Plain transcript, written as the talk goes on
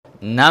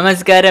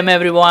Namaskaram,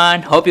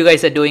 everyone. Hope you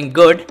guys are doing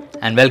good,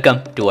 and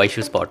welcome to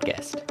Aishu's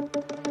podcast.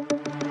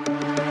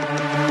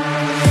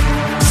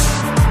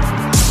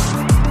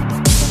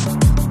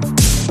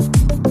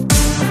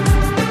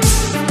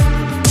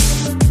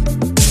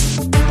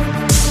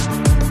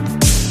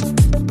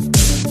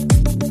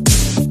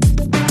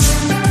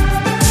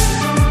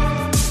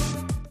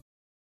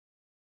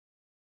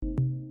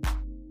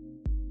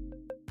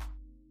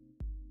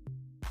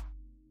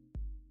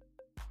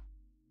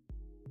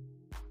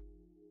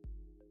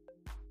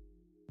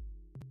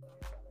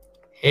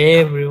 Hey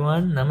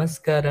everyone,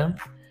 Namaskaram.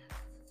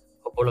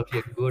 Hope all of you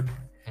are good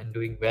and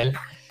doing well.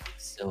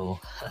 So,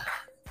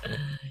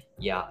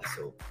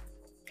 so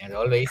as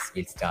always,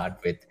 we'll start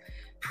with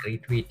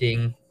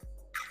retweeting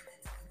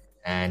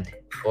and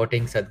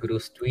quoting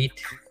Sadhguru's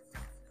tweet.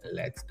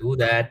 Let's do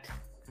that.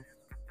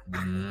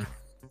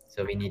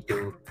 So we need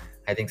to.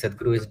 I think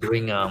Sadhguru is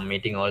doing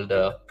meeting all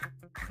the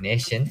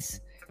nations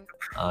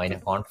in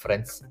a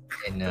conference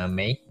in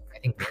May. I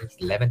think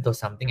May 11th or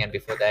something. And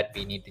before that,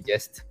 we need to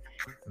just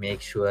make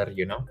sure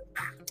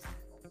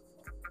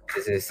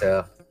this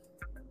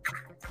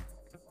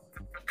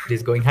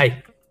is going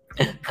high.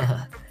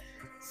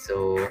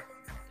 So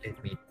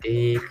let me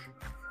take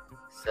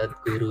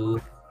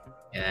Sadhguru,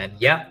 and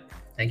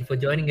thank you for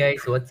joining,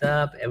 guys. What's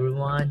up,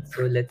 everyone?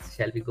 So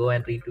shall we go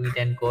and retweet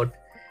and quote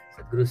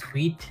Sadhguru's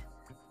tweet?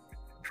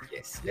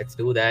 Yes, let's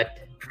do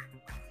that.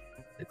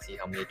 Let's see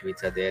how many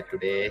tweets are there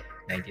today.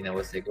 19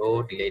 hours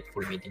ago,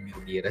 delightful meeting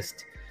you,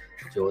 dearest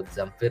Jodh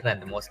Zamfir, and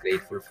the most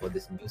grateful for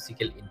this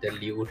musical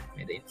interlude.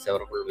 May the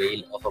inseparable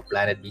veil of a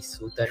planet be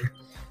soothed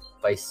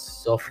by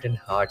softened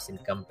hearts in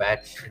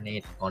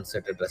compassionate,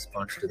 concerted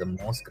response to the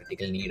most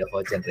critical need of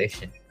our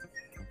generation.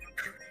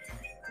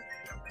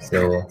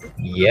 So,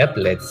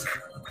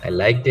 I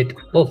liked it.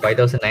 Oh,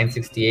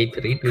 5,968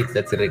 retweets.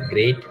 That's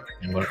great.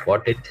 I'm going to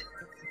quote it.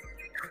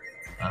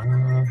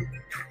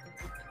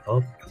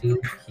 Hope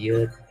to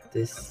hear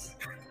this.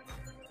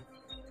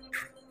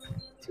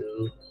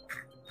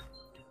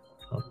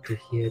 Hope to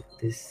hear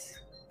this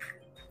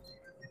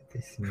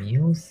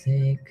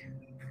music.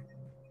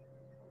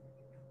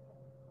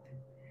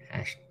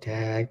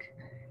 Hashtag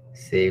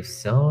save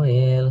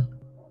soil.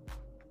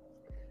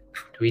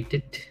 Tweet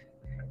it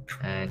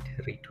and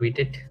retweet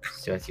it.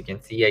 So as you can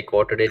see, I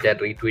quoted it and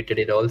retweeted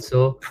it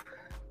also.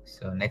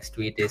 So next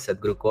tweet is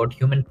Sadhguru quote: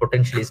 human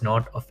potential is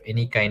not of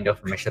any kind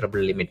of measurable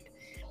limit.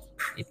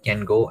 It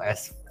can go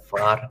as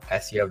far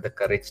as you have the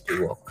courage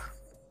to walk.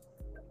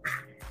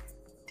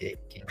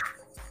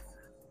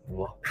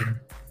 Walking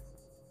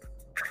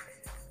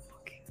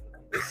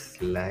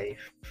this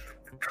life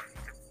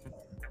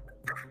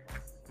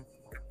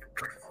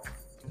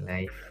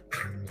in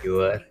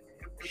your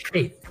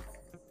shape.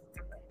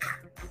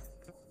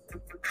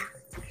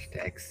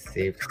 Hashtag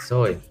save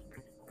soil.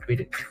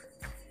 Tweet it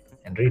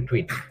and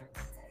retweet.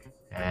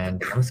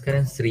 And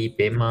Namaskaram Sri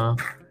Pema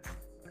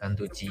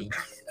Kanduji.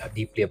 I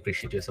deeply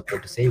appreciate your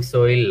support to save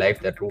soil.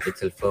 Life that roots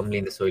itself firmly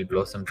in the soil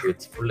blossom to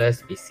its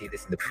fullest. We see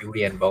this in the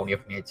beauty and bounty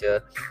of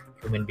nature.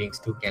 Human beings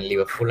too can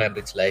live a full and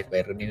rich life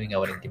by renewing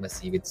our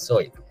intimacy with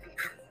soil.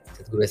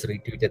 Sadhguru has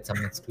retweeted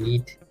someone's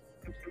tweet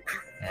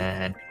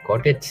and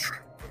got it.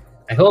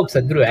 I hope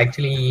Sadhguru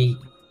actually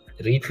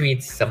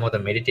retweets some of the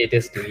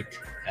meditators' tweet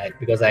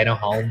because I know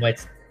how much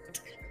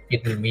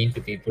it will mean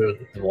to people,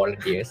 the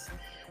volunteers.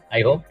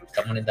 I hope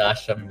someone in the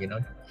ashram,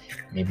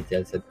 maybe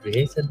tell Sadhguru,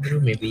 hey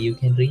Sadhguru, maybe you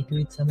can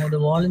retweet some of the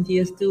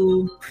volunteers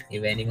too,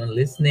 if anyone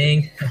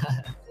listening.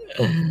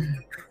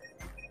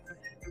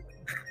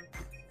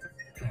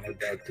 I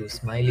got two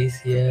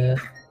smileys here.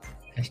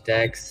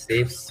 Hashtag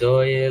save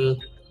soil.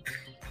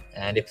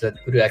 And if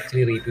Sadhguru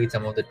actually retweets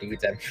some of the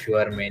tweets, I'm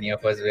sure many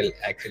of us will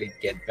actually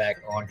get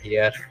back on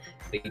here,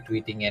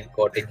 retweeting and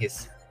quoting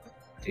his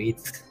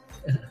tweets.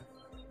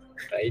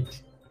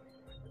 Right?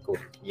 Cool.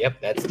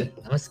 Yep, that's it.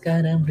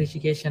 Namaskaram,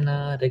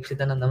 Rishikeshana,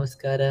 Rakshitana,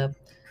 Namaskaram.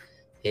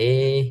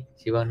 Hey,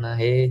 Shivana,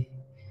 hey,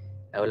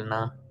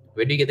 Avalna.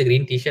 Where do you get the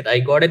green t-shirt? I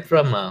got it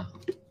from,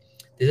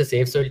 this is a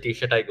Safe Soil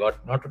t-shirt I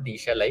got, not from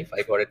Tisha Life.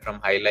 I got it from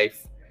High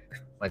Life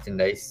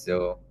merchandise.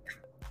 So,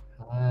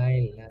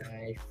 High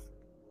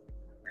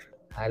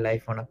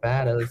Life on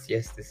apparels.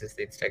 Yes, this is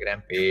the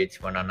Instagram page.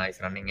 Manana is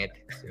running it.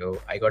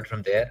 So I got it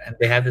from there. And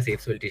they have the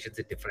Safe Soil t-shirts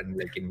in different,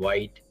 like in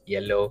white,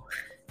 yellow,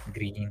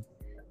 green.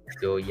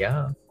 So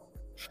yeah.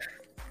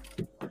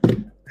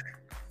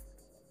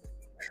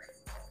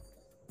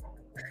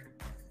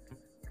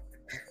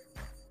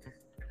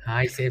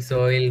 Hi, Safe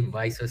Soil.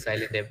 Why so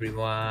silent,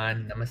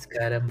 everyone?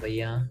 Namaskaram,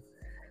 Bhaiya.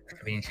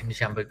 I've been in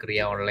Shambhar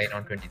Kriya online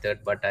on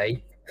 23rd, but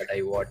I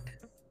what?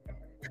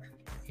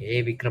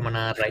 Hey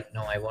Vikramana, right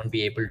now I won't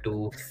be able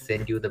to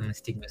send you the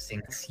Mystic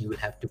Musings. You will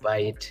have to buy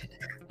it.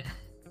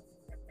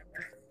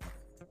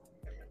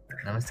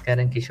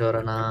 Namaskaram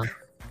Kishorana.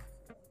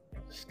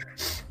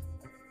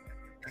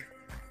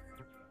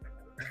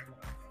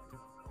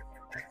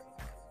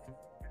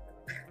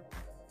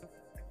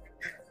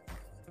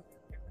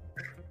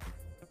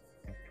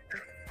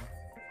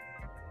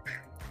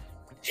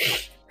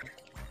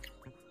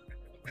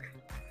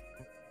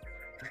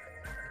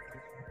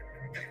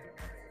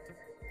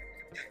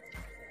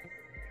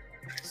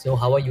 So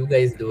how are you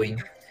guys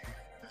doing?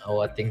 How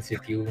are things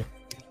with you?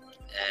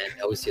 And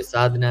how is your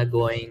sadhana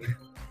going?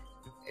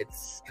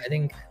 I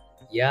think,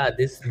 yeah,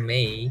 this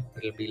May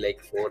it'll be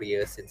like 4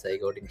 years since I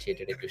got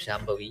initiated into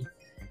Shambhavi,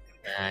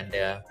 and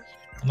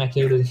I'm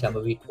actually doing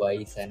Shambhavi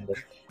twice. And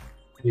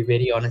to be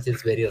very honest,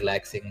 it's very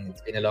relaxing.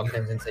 It's been a long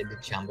time since I did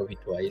Shambhavi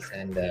twice,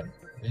 and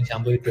doing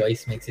Shambhavi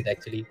twice makes it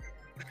actually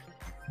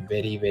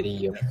very,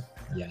 very,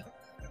 yeah.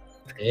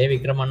 Hey,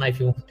 Vikramanna,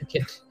 if you want to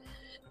get,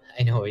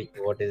 I know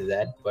what is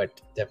that,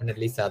 but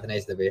definitely sadhana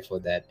is the way for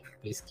that.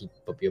 Please keep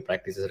up your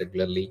practices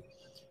regularly,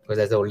 because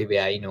that's the only way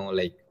I know,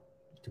 like,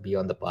 to be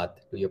on the path.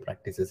 Do your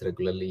practices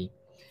regularly,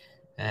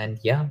 and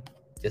yeah,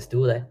 just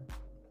do that.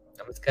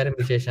 Namaskaram,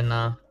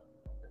 Visheshanna.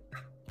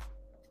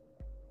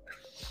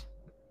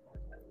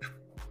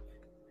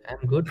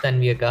 I'm good,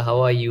 Tanvi Akka.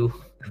 How are you?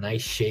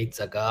 Nice shades,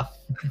 Akka.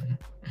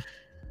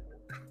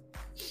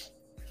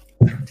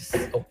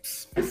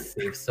 Oops,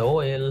 save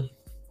soil.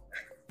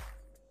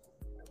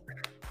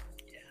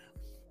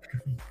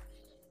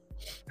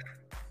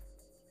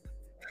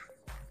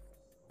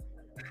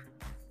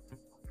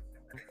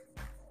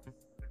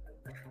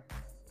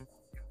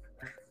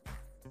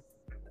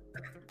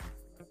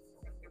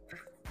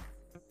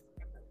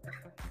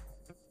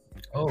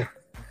 Oh,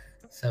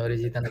 sorry,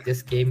 Jitan. I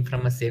just came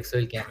from a safe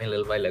soil camp a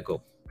little while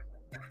ago.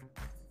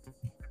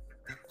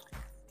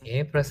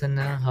 Hey,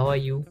 Prasanna, how are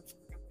you?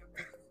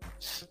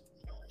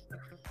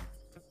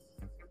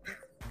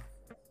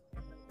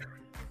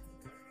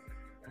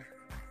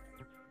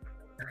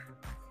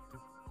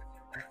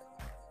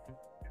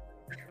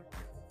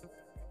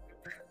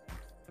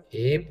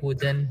 Hey,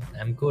 Poojan,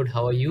 I'm good.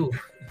 How are you?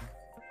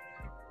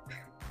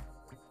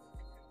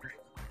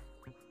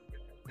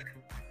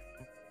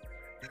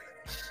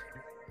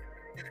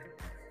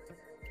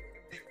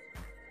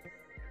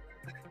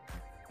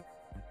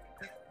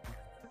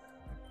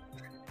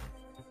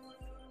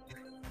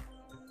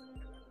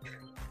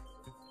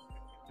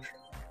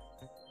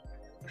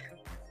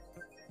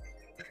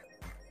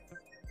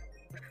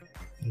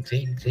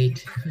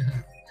 Great.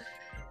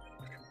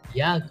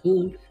 Yeah,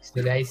 cool.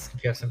 So, guys,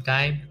 if you have some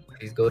time,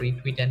 please go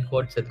retweet and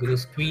quote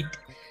Sadhguru's tweet.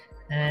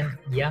 And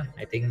yeah,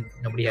 I think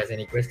nobody has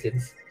any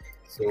questions.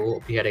 So,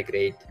 hope you had a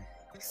great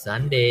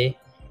Sunday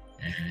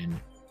and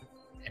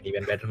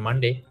even better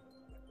Monday.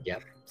 Yeah.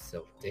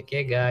 So, take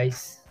care,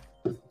 guys.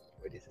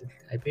 What is it?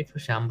 I paid for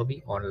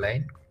Shambhavi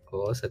online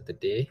course at the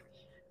day.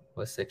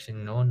 First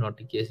section, no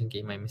notification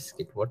came. I missed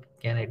it. What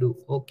can I do?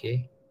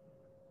 Okay.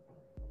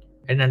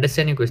 I didn't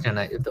understand your question.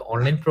 If the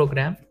online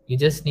program, you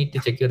just need to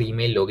check your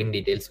email login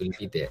details will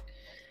be there.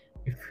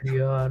 If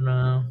you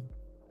are,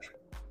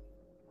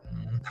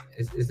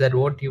 is that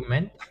what you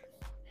meant?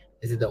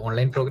 Is it the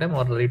online program,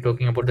 or are you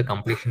talking about the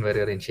completion where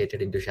you're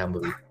initiated into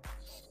Shambhavi?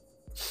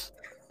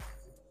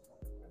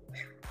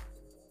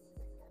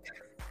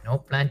 No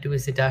plan to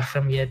visit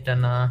ashram yet,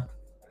 Anna.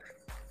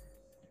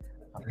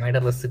 അമ്മയുടെ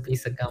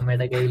recipes ഒക്കെ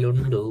അമ്മയുടെ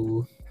കയ്യിലുണ്ടോ?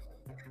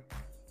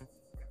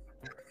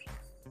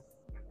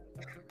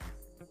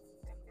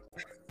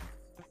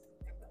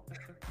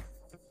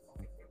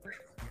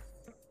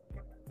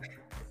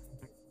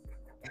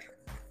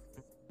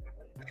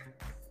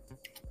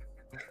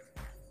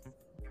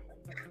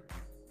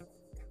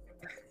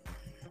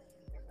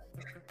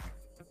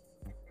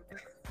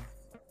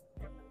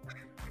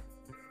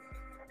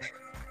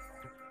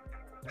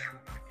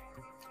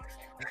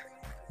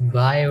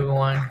 Bye,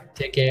 everyone.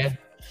 Take care.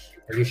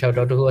 Will you shout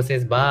out to who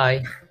says bye?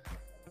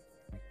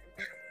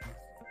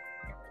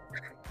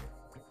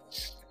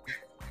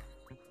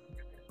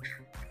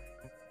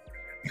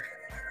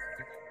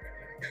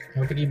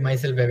 How to keep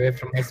myself away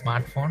from my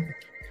smartphone?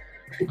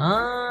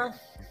 I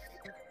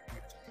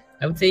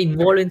would say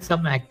involve in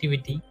some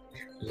activity.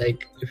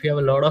 Like if you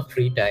have a lot of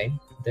free time,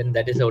 then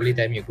that is the only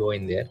time you go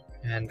in there.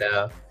 And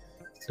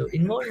so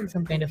involve in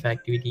some kind of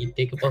activity.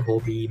 Take up a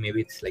hobby. Maybe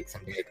it's like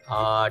something like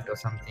art or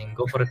something.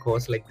 Go for a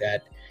course like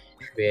that,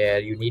 where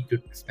you need to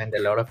spend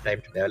a lot of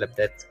time to develop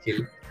that skill.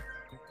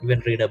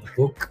 Even read a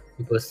book,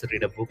 because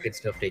read a book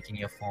instead of taking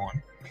your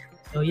phone.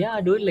 So yeah,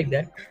 do it like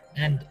that.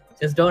 And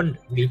just don't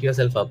beat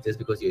yourself up just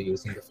because you're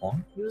using the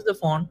phone. Use the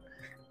phone,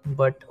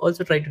 but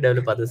also try to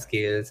develop other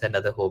skills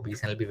and other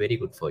hobbies, and it'll be very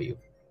good for you.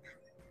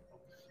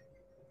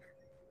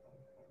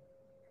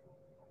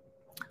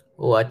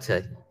 Oh, acha.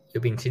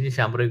 You've been seeing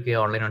Shambhavi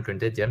online on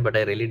 20th Jan, but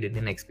I really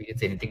didn't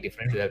experience anything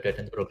different. You have to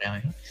attend the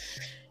program.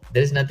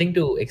 There's nothing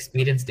to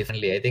experience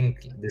differently. I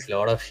think this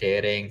lot of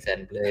sharings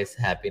and bliss,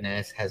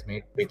 happiness has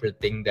made people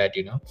think that,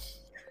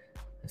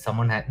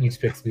 someone needs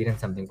to experience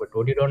something. But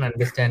what you don't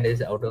understand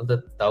is, out of the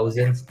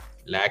thousands,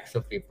 lakhs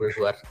of people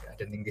who are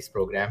attending these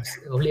programs,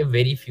 only a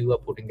very few are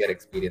putting their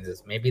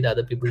experiences. Maybe the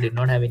other people did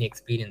not have any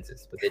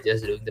experiences, but they're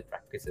just doing the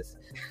practices.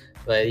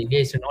 So you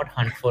guys should not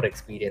hunt for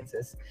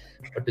experiences,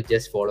 but to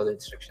just follow the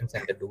instructions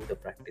and to do the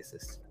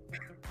practices.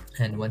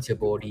 And once your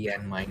body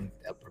and mind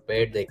are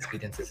prepared, the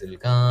experiences will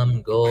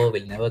come, go,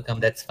 will never come.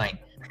 That's fine.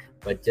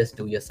 But just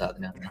do your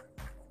sadhana.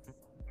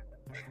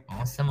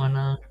 Awesome,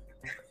 Anna.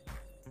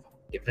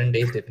 Different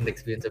days, different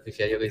experience of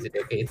Isha Yoga. Is it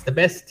okay? It's the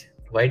best.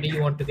 Why do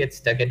you want to get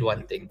stuck at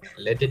one thing?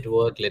 Let it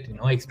work. Let it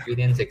know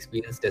experience.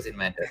 Experience doesn't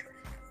matter.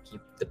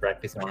 Keep the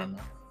practice on and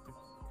on.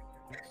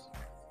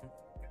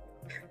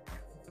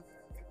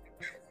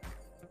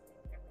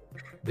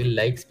 Will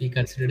likes be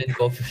considered in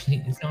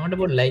coefficient? It's not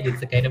about like.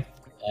 It's a kind of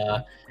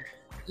uh,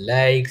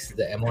 likes,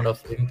 the amount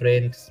of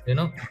imprints,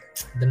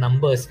 the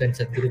numbers when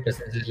Sadhguru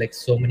presents is like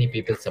so many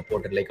people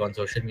supported, like on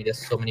social media,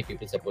 so many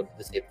people supported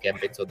the safe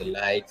campaign. So the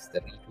likes,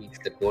 the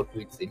retweets, the quote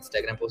tweets, the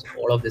Instagram posts,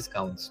 all of this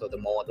counts. So the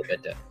more, the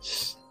better.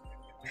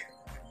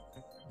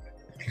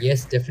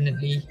 Yes,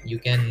 definitely. You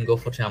can go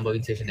for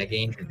Shambhavi session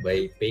again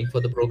by paying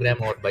for the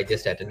program or by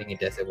just attending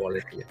it as a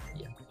volunteer.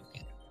 Yeah,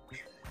 you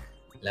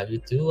can. Love you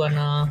too,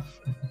 Anna.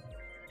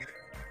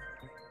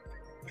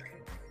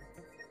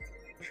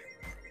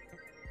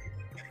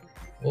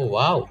 Oh,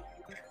 wow.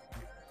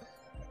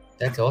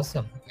 That's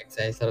awesome.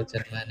 Exai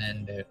Sarachanman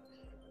and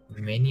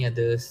many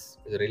others.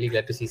 Really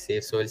glad to see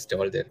Safe Soil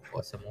stall there.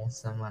 Awesome,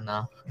 awesome,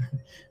 Anna.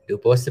 Do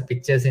post the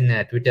pictures in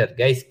Twitter.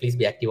 Guys, please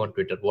be active on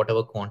Twitter.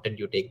 Whatever content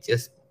you take,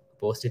 just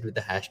post it with the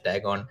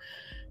hashtag on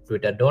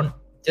Twitter. Don't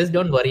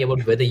worry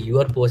about whether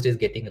your post is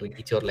getting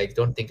reach or likes.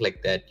 Don't think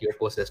like that. Your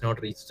post does not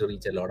reach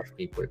a lot of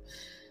people.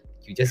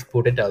 You just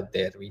put it out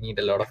there. We need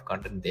a lot of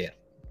content there.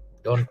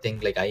 Don't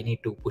think like I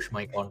need to push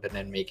my content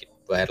and make it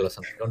viral or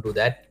something. Don't do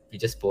that. You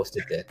just post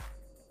it there.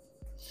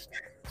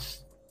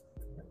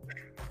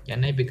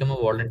 Can I become a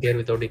volunteer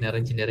without inner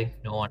engineering?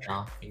 No,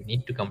 Anna. You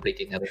need to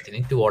complete inner engineering. You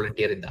need to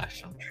volunteer in the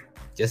ashram.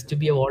 Just to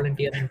be a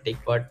volunteer and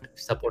take part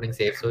supporting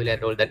Safe Soil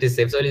and all. That is,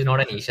 Safe Soil is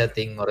not an Isha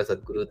thing or a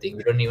Sadhguru thing.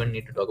 We don't even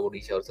need to talk about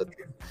Isha or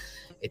Sadhguru.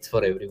 It's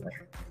for everyone.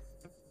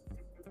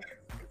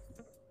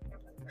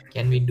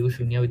 Can we do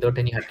Shunya without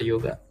any Hatha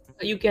Yoga?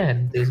 You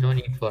can. There's no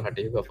need for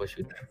Hatha Yoga for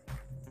Shunya.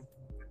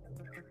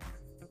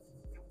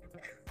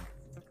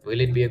 Will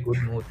it be a good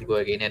move to go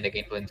again and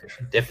again for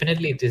initiation?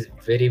 Definitely, it is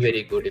very,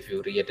 very good if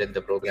you re-attend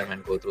the program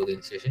and go through the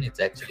initiation. It's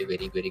actually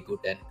very, very good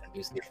and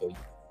conducive for you.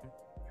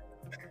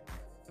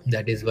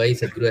 That is why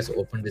Sadhguru has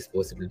opened this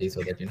possibility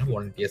so that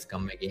volunteers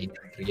come again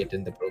and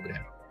re-attend the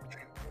program.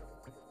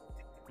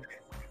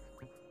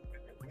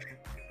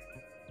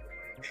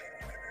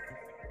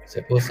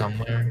 Suppose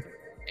someone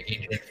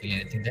again didn't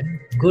feel anything, then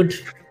good.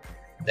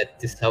 That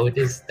is how it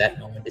is. That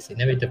moment is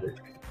inevitable.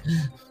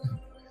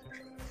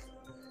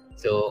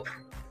 So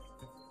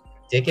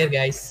take care,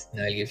 guys.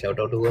 Now I'll give shout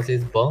out to who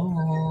is born.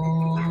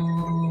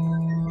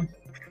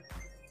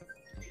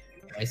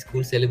 My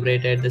school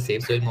celebrated the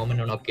Safe Soil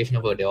moment on occasion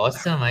of a day.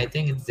 Awesome. I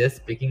think it's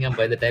just picking up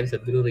by the time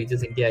Sadhguru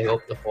reaches India. I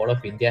hope the whole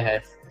of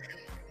India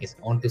is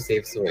on to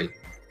Safe Soil.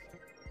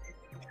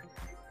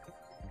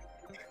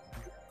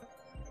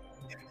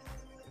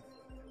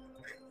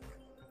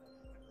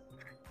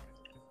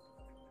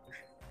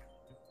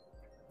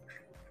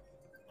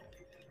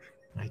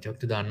 I talked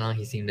to the Anna.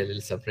 He seemed a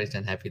little surprised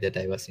and happy that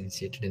I was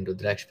initiated in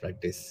Rudraksh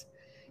practice.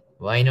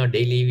 Why not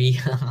daily? We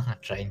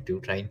trying to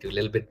a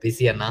little bit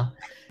busy, Anna.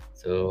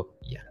 So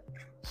yeah.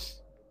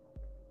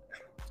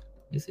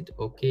 Is it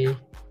okay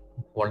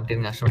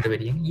volunteering ashram at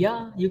very young?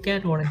 Yeah, you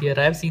can volunteer.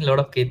 I've seen a lot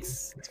of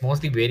kids. It's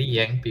mostly very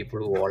young people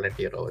who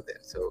volunteer over there.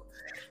 So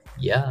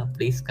yeah,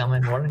 please come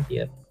and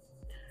volunteer.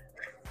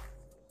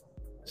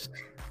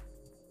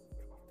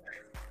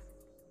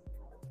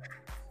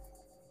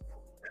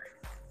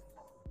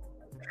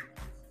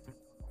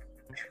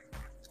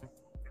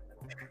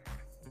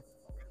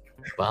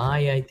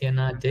 Bye,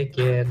 Aityana. Take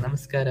care.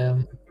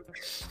 Namaskaram.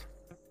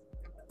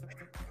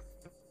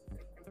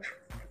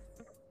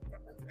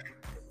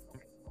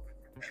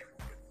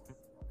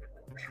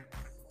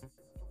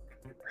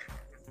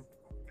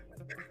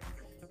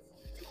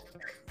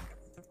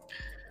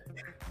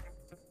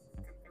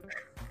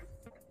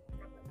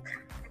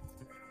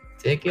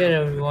 Take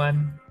care,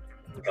 everyone.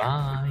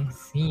 Bye.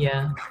 See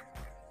ya.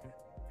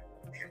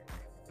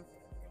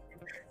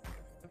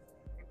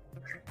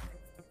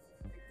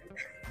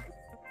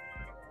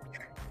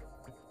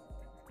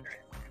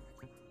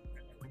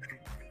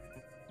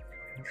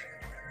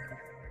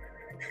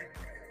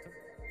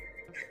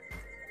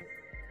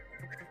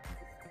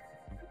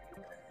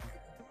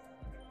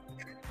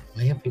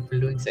 Why are people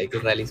doing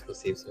cycle rallies for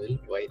Safe Soil?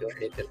 Why don't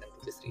they tell them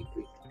to just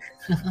retweet?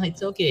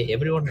 It's okay.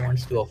 Everyone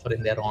wants to offer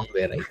in their own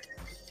way, right?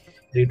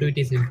 Retweet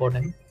is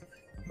important.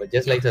 But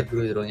just like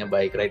Sadhguru is riding a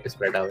bike, right, to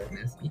spread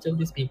awareness, each of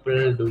these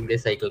people doing their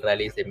cycle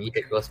rallies, they meet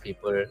across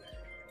people,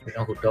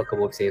 who talk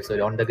about Safe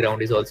Soil on the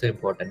ground is also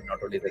important,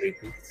 not only the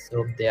retweets.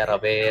 So they are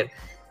aware,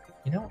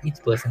 each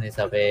person is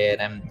aware.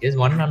 And there's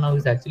one runner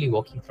who's actually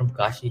walking from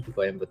Kashi to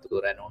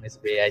Coimbatore, and on his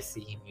way, I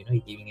see him, he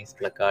giving his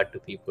placard to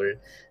people,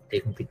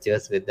 taking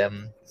pictures with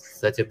them.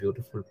 Such a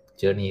beautiful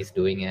journey he's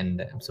doing,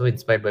 and I'm so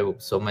inspired by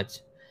so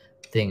much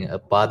thing. A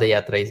Pada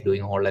Yatra is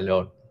doing all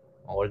alone,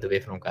 all the way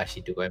from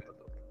Kashi to Coimbatore.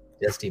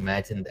 Just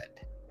imagine that.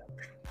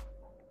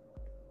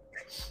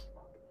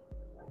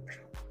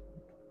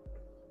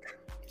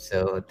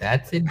 So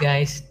that's it,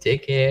 guys.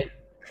 Take care.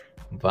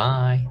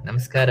 Bye.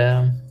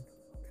 Namaskaram.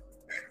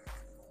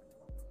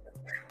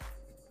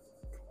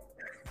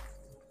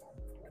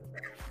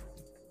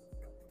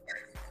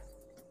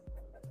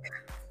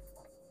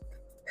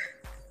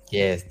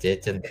 Yes,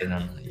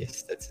 Jayachandran.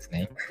 Yes, that's his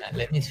name. And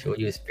let me show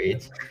you his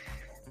page.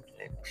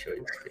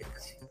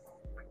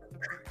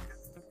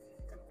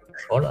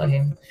 Follow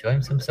him. Show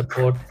him some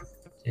support.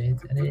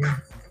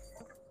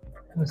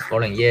 Who's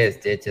following? Yes,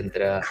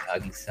 Jayachandra,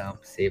 Agisam,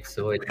 Safe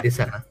Soil. This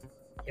one.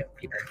 Yeah,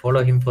 you can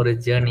follow him for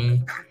his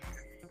journey.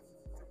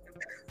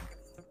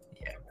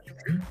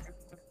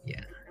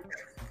 Yeah.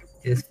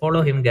 Just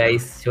follow him,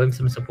 guys. Show him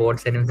some support.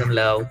 Send him some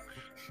love.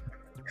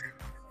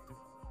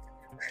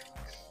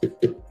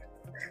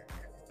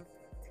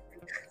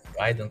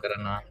 Bye,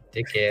 Dunkarana.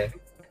 Take care.